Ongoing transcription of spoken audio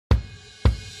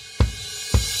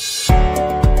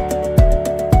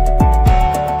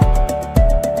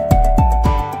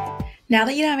Now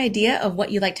that you have an idea of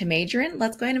what you'd like to major in,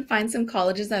 let's go ahead and find some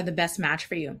colleges that are the best match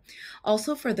for you.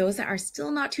 Also, for those that are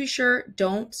still not too sure,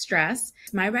 don't stress.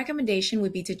 My recommendation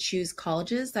would be to choose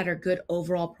colleges that are good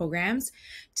overall programs.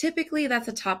 Typically, that's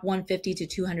a top 150 to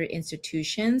 200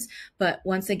 institutions, but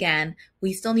once again,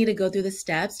 we still need to go through the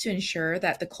steps to ensure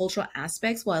that the cultural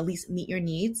aspects will at least meet your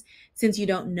needs, since you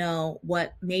don't know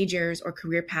what majors or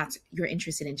career paths you're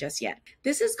interested in just yet.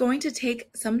 This is going to take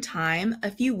some time, a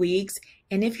few weeks,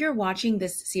 and if you're watching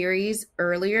this series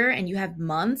earlier and you have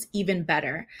months, even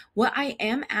better. What I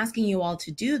am asking you all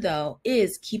to do, though,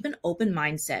 is keep an open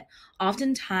mindset.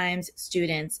 Oftentimes,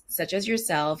 students, such as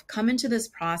yourself, come into this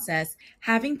process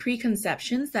having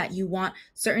preconceptions that you want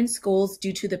certain schools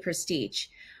due to the prestige,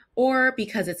 or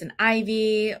because it's an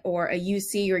Ivy or a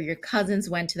UC or your cousins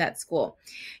went to that school.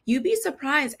 You'd be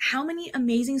surprised how many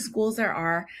amazing schools there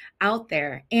are out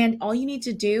there. And all you need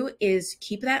to do is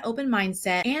keep that open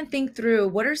mindset and think through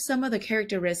what are some of the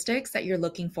characteristics that you're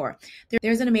looking for.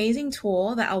 There's an amazing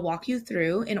tool that I'll walk you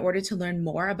through in order to learn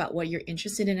more about what you're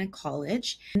interested in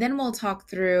college. And then we'll talk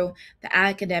through the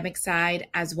academic side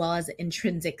as well as the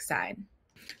intrinsic side.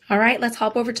 All right, let's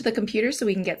hop over to the computer so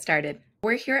we can get started.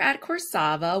 We're here at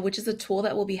Corsava, which is a tool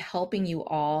that will be helping you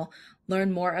all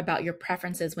learn more about your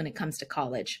preferences when it comes to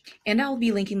college. And I'll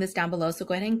be linking this down below, so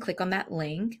go ahead and click on that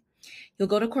link. You'll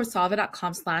go to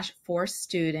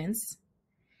corsava.com/for-students.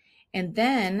 And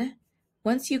then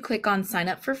once you click on sign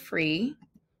up for free,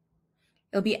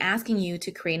 it'll be asking you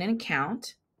to create an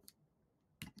account.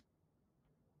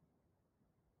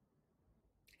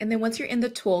 And then once you're in the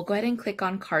tool, go ahead and click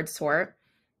on card sort.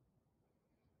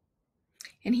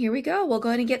 And here we go. We'll go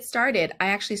ahead and get started. I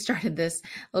actually started this a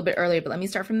little bit earlier, but let me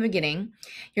start from the beginning.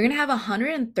 You're going to have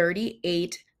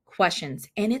 138 questions,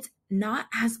 and it's not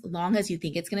as long as you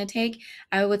think it's going to take.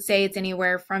 I would say it's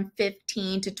anywhere from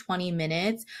 15 to 20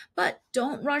 minutes, but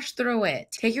don't rush through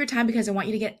it. Take your time because I want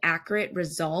you to get accurate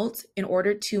results in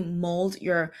order to mold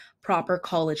your proper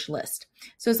college list.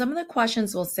 So some of the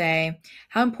questions will say,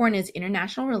 how important is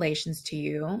international relations to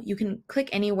you? You can click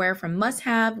anywhere from must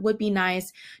have, would be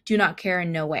nice, do not care,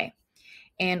 and no way.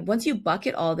 And once you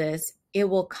bucket all this, it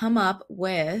will come up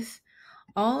with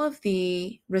all of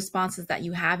the responses that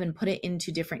you have and put it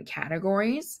into different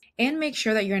categories, and make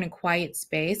sure that you're in a quiet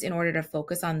space in order to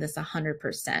focus on this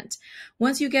 100%.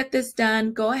 Once you get this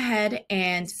done, go ahead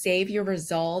and save your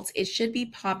results. It should be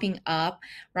popping up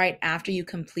right after you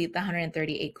complete the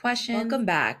 138 questions. Welcome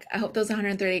back. I hope those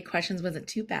 138 questions wasn't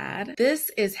too bad.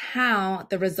 This is how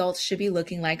the results should be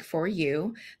looking like for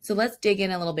you. So let's dig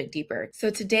in a little bit deeper. So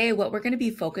today, what we're going to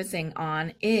be focusing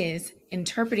on is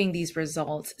interpreting these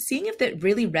results, seeing if that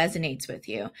really resonates with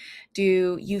you.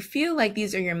 Do you feel like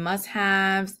these are your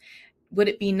must-haves? Would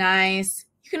it be nice?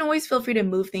 You can always feel free to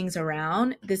move things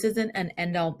around. This isn't an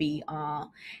end-all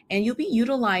be-all. And you'll be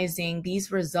utilizing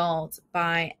these results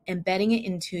by embedding it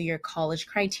into your college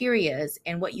criterias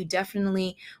and what you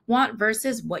definitely want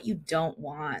versus what you don't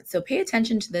want. So pay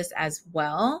attention to this as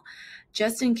well,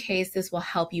 just in case this will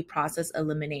help you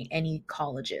eliminate any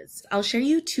colleges. I'll share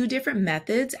you two different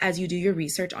methods as you do your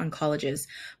research on colleges.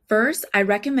 First, I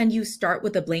recommend you start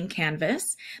with a blank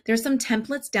canvas. There's some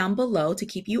templates down below to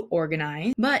keep you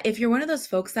organized. But if you're one of those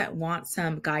folks that want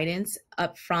some guidance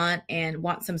up front and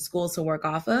want some schools to work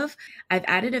off of, I've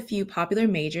added a few popular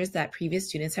majors that previous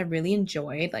students have really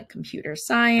enjoyed, like computer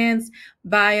science,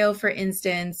 bio, for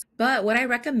instance. But what I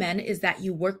recommend is that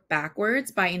you work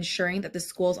backwards by ensuring that the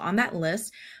schools on that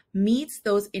list meets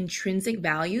those intrinsic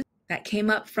values that came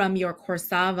up from your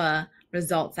Corsava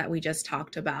results that we just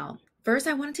talked about. First,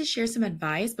 I wanted to share some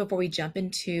advice before we jump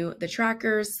into the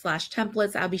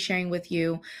trackers/templates I'll be sharing with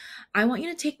you. I want you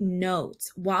to take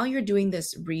notes while you're doing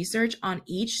this research on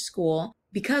each school,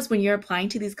 because when you're applying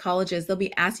to these colleges, they'll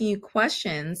be asking you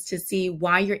questions to see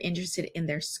why you're interested in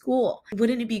their school.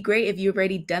 Wouldn't it be great if you've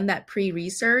already done that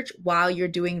pre-research while you're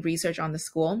doing research on the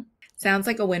school? Sounds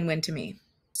like a win-win to me.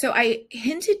 So I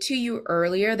hinted to you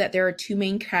earlier that there are two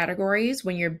main categories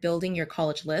when you're building your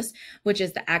college list, which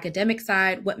is the academic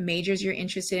side, what majors you're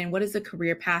interested in, what is the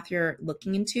career path you're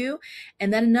looking into.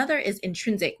 And then another is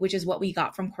intrinsic, which is what we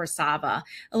got from Corsava,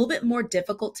 a little bit more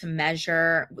difficult to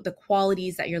measure the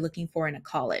qualities that you're looking for in a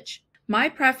college. My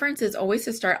preference is always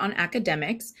to start on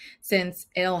academics, since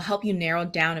it'll help you narrow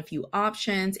down a few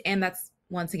options, and that's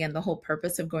once again, the whole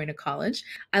purpose of going to college.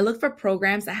 I look for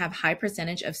programs that have high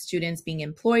percentage of students being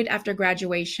employed after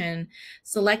graduation,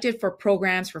 selected for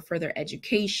programs for further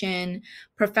education,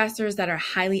 professors that are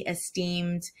highly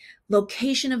esteemed,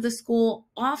 location of the school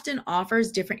often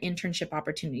offers different internship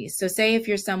opportunities. So say if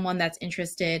you're someone that's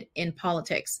interested in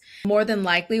politics, more than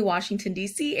likely Washington,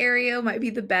 D.C. area might be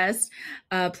the best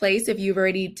place if you've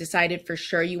already decided for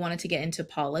sure you wanted to get into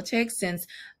politics, since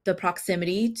the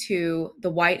proximity to the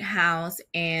White House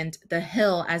and the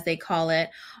Hill, as they call it,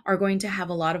 are going to have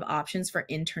a lot of options for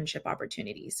internship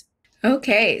opportunities.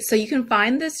 Okay, so you can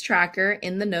find this tracker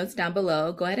in the notes down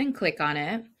below. Go ahead and click on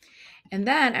it. And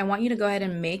then I want you to go ahead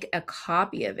and make a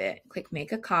copy of it. Click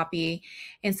make a copy.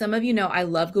 And some of you know I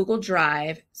love Google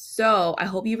Drive. So I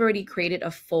hope you've already created a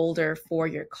folder for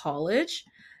your college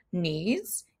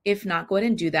needs. If not, go ahead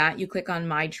and do that. You click on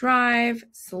My Drive,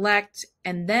 select,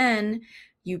 and then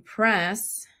you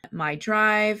press My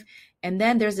Drive. And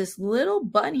then there's this little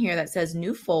button here that says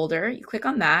New Folder. You click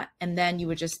on that, and then you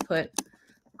would just put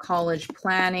college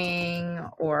planning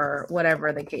or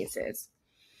whatever the case is.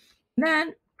 And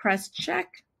then press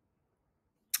check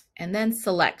and then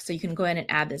select. So you can go ahead and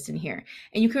add this in here.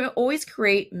 And you can always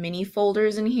create mini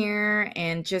folders in here.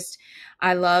 And just,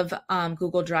 I love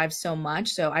Google Drive so much.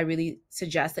 So I really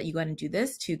suggest that you go ahead and do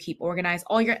this to keep organized.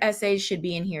 All your essays should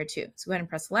be in here too. So go ahead and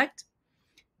press select,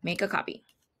 make a copy.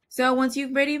 So once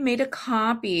you've already made a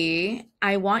copy,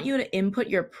 I want you to input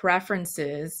your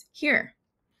preferences here.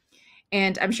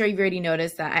 And I'm sure you've already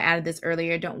noticed that I added this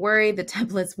earlier. Don't worry, the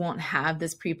templates won't have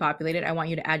this pre-populated. I want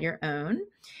you to add your own.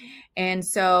 And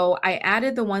so I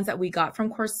added the ones that we got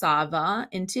from Corsava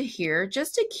into here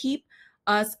just to keep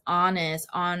us honest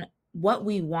on what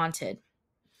we wanted.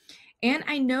 And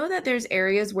I know that there's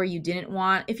areas where you didn't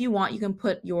want. If you want, you can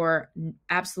put your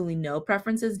absolutely no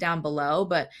preferences down below,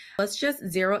 but let's just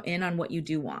zero in on what you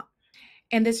do want.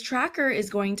 And this tracker is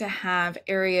going to have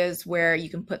areas where you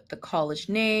can put the college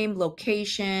name,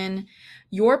 location,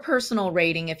 your personal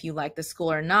rating if you like the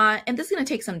school or not. And this is going to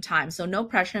take some time, so no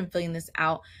pressure in filling this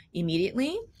out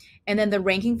immediately. And then the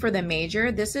ranking for the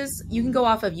major, this is, you can go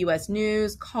off of US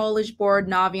News, College Board,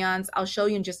 Naviance. I'll show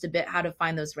you in just a bit how to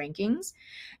find those rankings.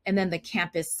 And then the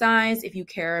campus size, if you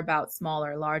care about small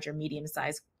or large or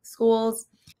medium-sized schools.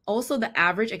 Also, the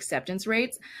average acceptance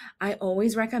rates. I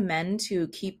always recommend to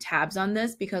keep tabs on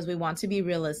this because we want to be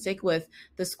realistic with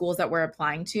the schools that we're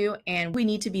applying to, and we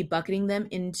need to be bucketing them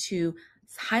into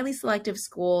highly selective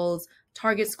schools,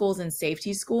 target schools, and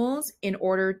safety schools in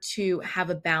order to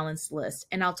have a balanced list.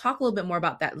 And I'll talk a little bit more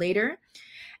about that later.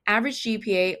 Average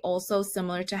GPA, also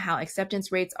similar to how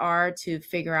acceptance rates are to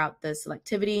figure out the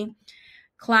selectivity.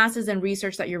 Classes and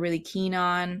research that you're really keen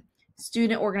on.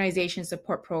 Student organization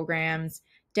support programs.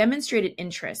 Demonstrated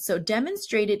interest. So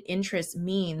demonstrated interest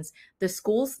means the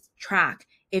schools track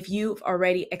if you've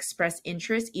already expressed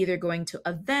interest, either going to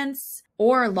events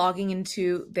or logging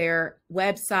into their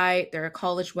website, their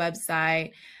college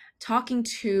website, talking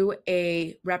to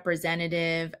a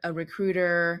representative, a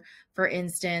recruiter, for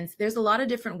instance. There's a lot of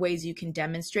different ways you can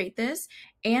demonstrate this,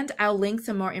 and I'll link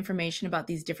some more information about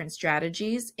these different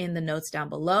strategies in the notes down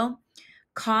below.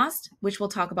 Cost, which we'll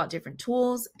talk about different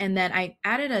tools. And then I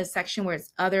added a section where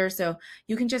it's other, so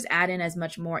you can just add in as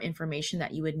much more information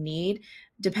that you would need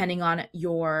depending on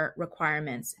your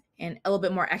requirements, and a little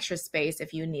bit more extra space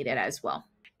if you need it as well.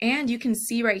 And you can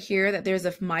see right here that there's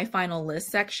a My Final List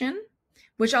section,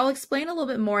 which I'll explain a little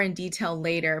bit more in detail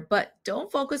later, but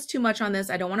don't focus too much on this.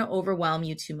 I don't want to overwhelm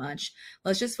you too much.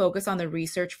 Let's just focus on the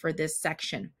research for this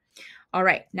section. All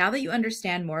right, now that you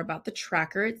understand more about the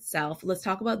tracker itself, let's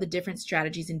talk about the different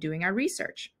strategies in doing our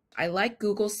research. I like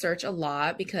Google search a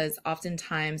lot because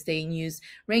oftentimes they use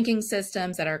ranking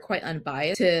systems that are quite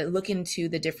unbiased to look into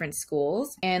the different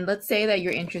schools. And let's say that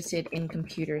you're interested in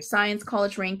computer science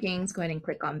college rankings, go ahead and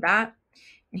click on that.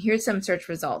 And here's some search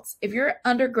results. If you're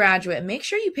undergraduate, make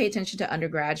sure you pay attention to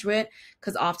undergraduate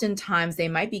because oftentimes they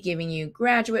might be giving you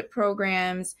graduate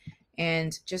programs.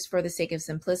 And just for the sake of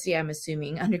simplicity, I'm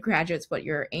assuming undergraduate's what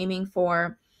you're aiming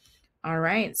for. All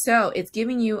right, so it's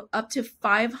giving you up to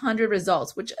 500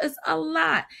 results, which is a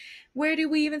lot. Where do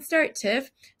we even start,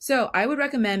 Tiff? So I would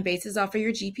recommend, basis off of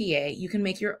your GPA, you can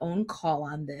make your own call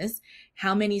on this,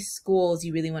 how many schools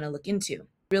you really want to look into.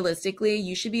 Realistically,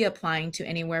 you should be applying to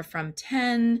anywhere from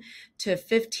 10 to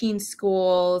 15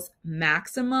 schools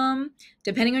maximum,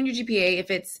 depending on your GPA. If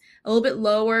it's a little bit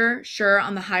lower, sure,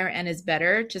 on the higher end is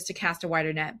better, just to cast a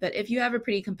wider net. But if you have a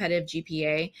pretty competitive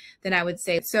GPA, then I would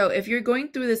say, so if you're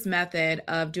going through this method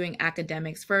of doing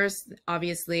academics first,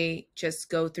 obviously just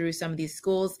go through some of these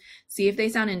schools, see if they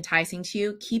sound enticing to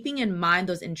you, keeping in mind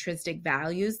those intrinsic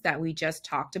values that we just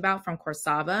talked about from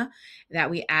Corsava that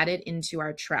we added into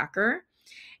our tracker.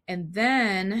 And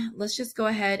then let's just go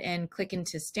ahead and click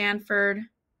into Stanford.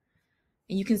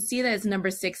 And you can see that it's number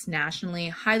 6 nationally,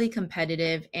 highly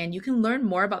competitive, and you can learn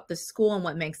more about the school and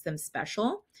what makes them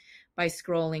special by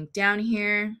scrolling down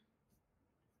here.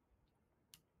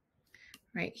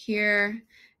 Right here,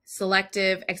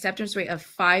 selective, acceptance rate of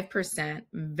 5%,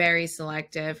 very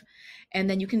selective. And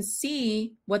then you can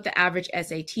see what the average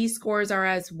SAT scores are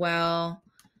as well.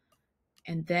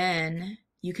 And then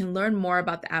you can learn more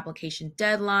about the application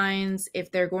deadlines,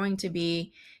 if they're going to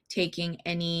be taking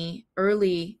any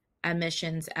early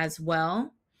admissions as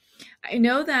well. I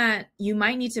know that you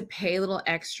might need to pay a little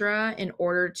extra in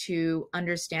order to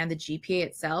understand the GPA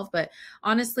itself, but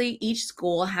honestly, each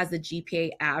school has the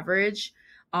GPA average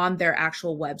on their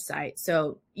actual website.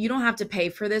 So you don't have to pay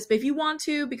for this, but if you want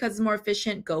to, because it's more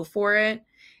efficient, go for it.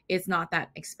 It's not that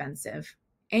expensive.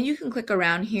 And you can click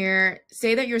around here.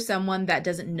 Say that you're someone that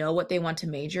doesn't know what they want to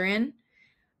major in.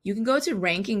 You can go to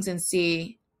rankings and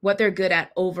see what they're good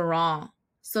at overall.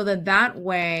 So that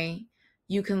way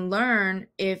you can learn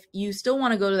if you still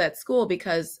want to go to that school,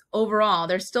 because overall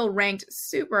they're still ranked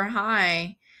super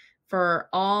high for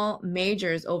all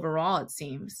majors overall, it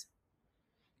seems.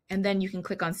 And then you can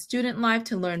click on student life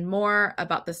to learn more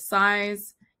about the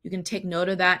size. You can take note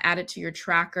of that, add it to your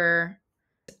tracker.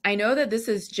 I know that this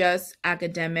is just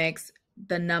academics,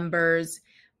 the numbers,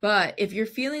 but if you're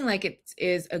feeling like it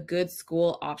is a good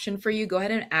school option for you, go ahead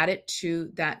and add it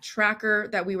to that tracker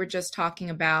that we were just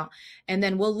talking about. And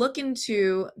then we'll look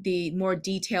into the more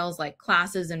details like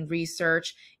classes and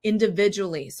research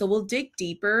individually. So we'll dig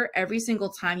deeper every single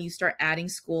time you start adding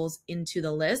schools into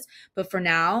the list. But for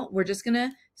now, we're just going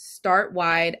to start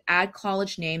wide, add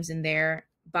college names in there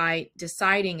by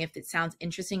deciding if it sounds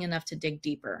interesting enough to dig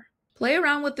deeper. Play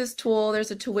around with this tool. There's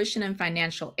a tuition and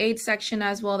financial aid section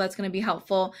as well that's going to be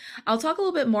helpful. I'll talk a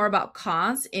little bit more about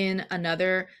costs in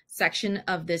another section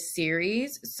of this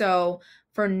series. So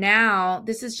for now,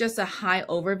 this is just a high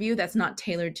overview that's not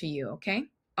tailored to you, okay?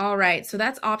 All right, so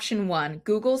that's option 1,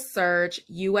 Google search,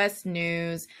 US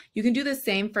News. You can do the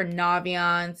same for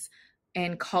Naviance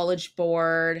and College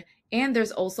Board. And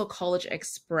there's also College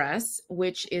Express,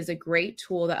 which is a great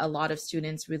tool that a lot of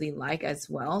students really like as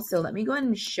well. So let me go ahead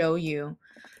and show you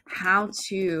how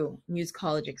to use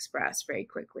College Express very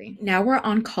quickly. Now we're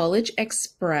on College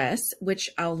Express, which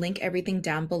I'll link everything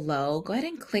down below. Go ahead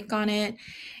and click on it,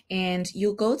 and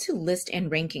you'll go to list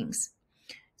and rankings.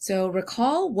 So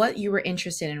recall what you were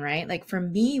interested in, right? Like for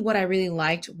me, what I really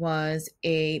liked was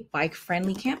a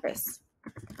bike-friendly campus,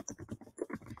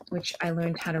 which I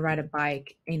learned how to ride a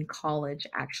bike in college,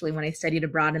 actually, when I studied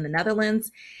abroad in the Netherlands,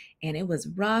 and it was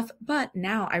rough, but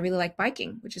now I really like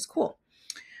biking, which is cool.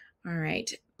 All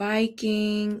right,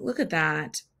 biking, look at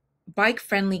that.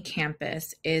 Bike-friendly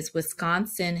campus is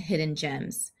Wisconsin Hidden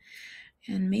Gems.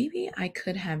 And maybe I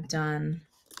could have done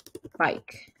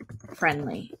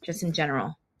bike-friendly, just in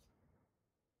general.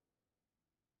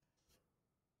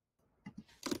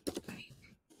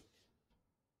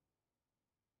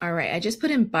 All right, I just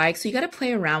put in bike, so you got to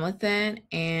play around with it,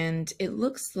 and it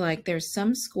looks like there's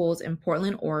some schools in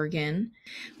Portland, Oregon,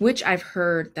 which I've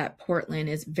heard that Portland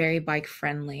is very bike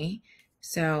friendly.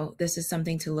 So this is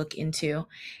something to look into.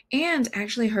 And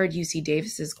actually heard UC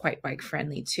Davis is quite bike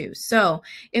friendly too. So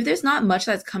if there's not much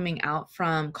that's coming out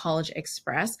from College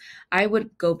Express, I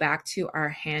would go back to our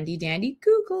handy dandy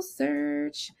Google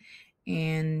search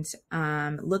and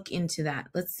look into that.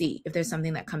 Let's see if there's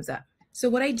something that comes up. So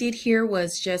what I did here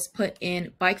was just put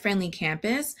in bike-friendly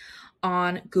campus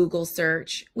on Google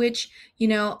search, which, you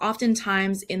know,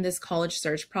 oftentimes in this college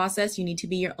search process, you need to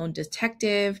be your own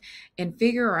detective and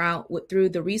figure out what through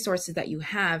the resources that you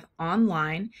have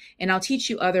online. And I'll teach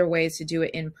you other ways to do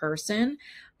it in person.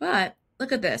 But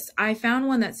look at this. I found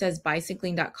one that says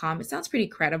bicycling.com. It sounds pretty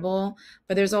credible,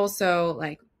 but there's also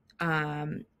like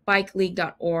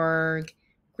bikeleague.org,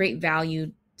 Great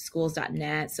Value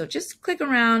schools.net. So just click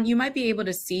around. You might be able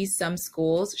to see some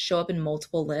schools show up in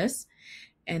multiple lists.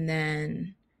 And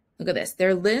then look at this.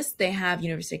 Their list, they have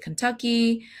University of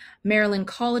Kentucky, Maryland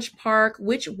College Park,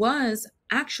 which was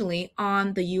actually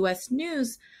on the US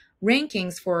News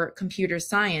rankings for computer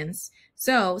science.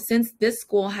 So since this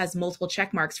school has multiple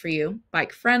check marks for you,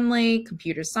 bike friendly,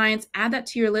 computer science, add that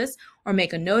to your list or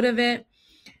make a note of it.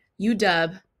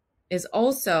 UW is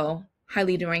also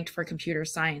highly ranked for computer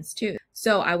science too.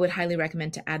 So I would highly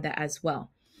recommend to add that as well.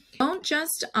 Don't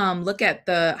just look at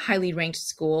the highly ranked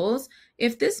schools.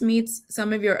 If this meets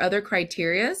some of your other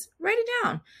criterias, write it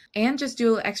down and just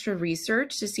do extra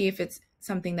research to see if it's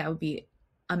something that would be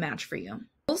a match for you.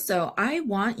 Also, I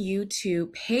want you to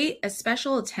pay a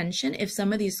special attention if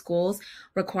some of these schools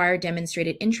require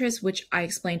demonstrated interest, which I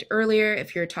explained earlier.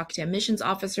 If you're talking to admissions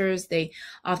officers, they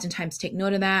oftentimes take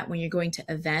note of that when you're going to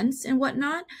events and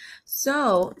whatnot.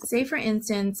 So, say for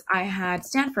instance, I had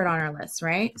Stanford on our list,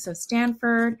 right? So,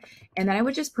 Stanford, and then I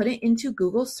would just put it into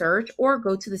Google search or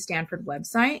go to the Stanford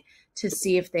website to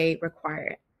see if they require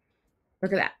it.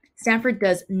 Look at that. Stanford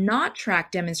does not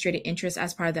track demonstrated interest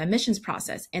as part of the admissions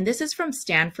process. And this is from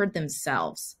Stanford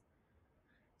themselves.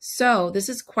 So this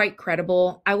is quite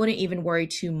credible. I wouldn't even worry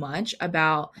too much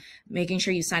about making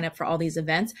sure you sign up for all these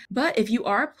events. But if you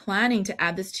are planning to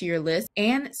add this to your list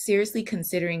and seriously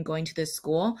considering going to this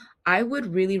school, I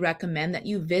would really recommend that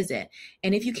you visit.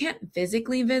 And if you can't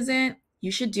physically visit, you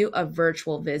should do a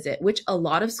virtual visit, which a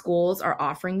lot of schools are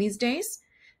offering these days.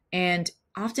 And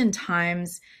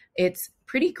oftentimes it's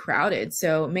pretty crowded,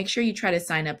 so make sure you try to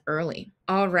sign up early.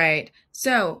 All right,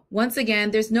 so once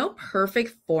again, there's no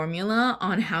perfect formula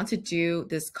on how to do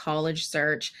this college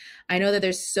search. I know that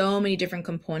there's so many different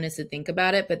components to think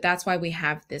about it, but that's why we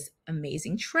have this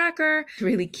amazing tracker to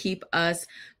really keep us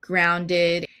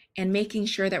grounded and making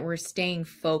sure that we're staying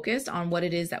focused on what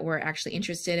it is that we're actually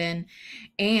interested in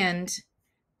and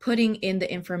putting in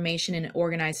the information in an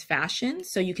organized fashion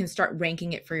so you can start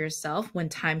ranking it for yourself when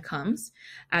time comes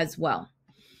as well.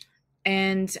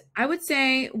 And I would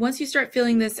say once you start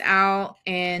filling this out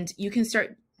and you can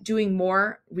start doing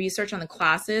more research on the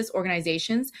classes,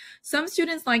 organizations, some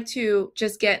students like to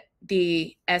just get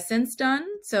the essence done,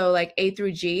 so like A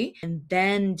through G, and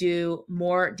then do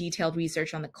more detailed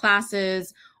research on the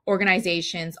classes,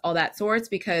 organizations, all that sorts,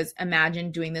 because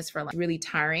imagine doing this for like really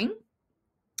tiring.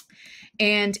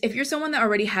 And if you're someone that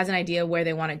already has an idea where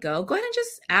they want to go ahead and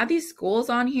just add these schools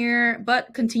on here,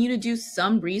 but continue to do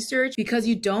some research because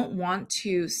you don't want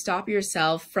to stop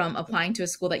yourself from applying to a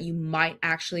school that you might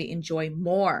actually enjoy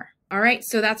more. All right,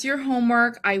 so that's your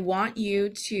homework. I want you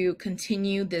to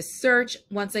continue this search.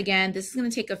 Once again, this is going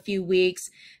to take a few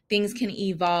weeks. Things can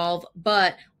evolve,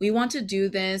 but we want to do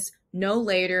this no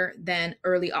later than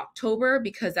early October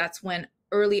because that's when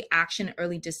early action,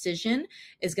 early decision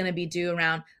is going to be due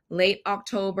around late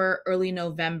October, early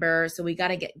November. So we got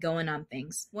to get going on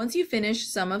things. Once you finish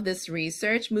some of this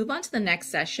research, move on to the next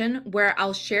session where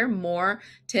I'll share more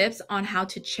tips on how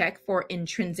to check for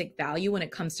intrinsic value when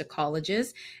it comes to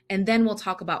colleges. And then we'll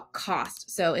talk about cost.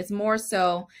 So it's more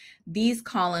so these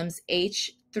columns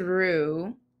H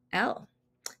through L.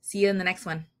 See you in the next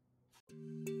one.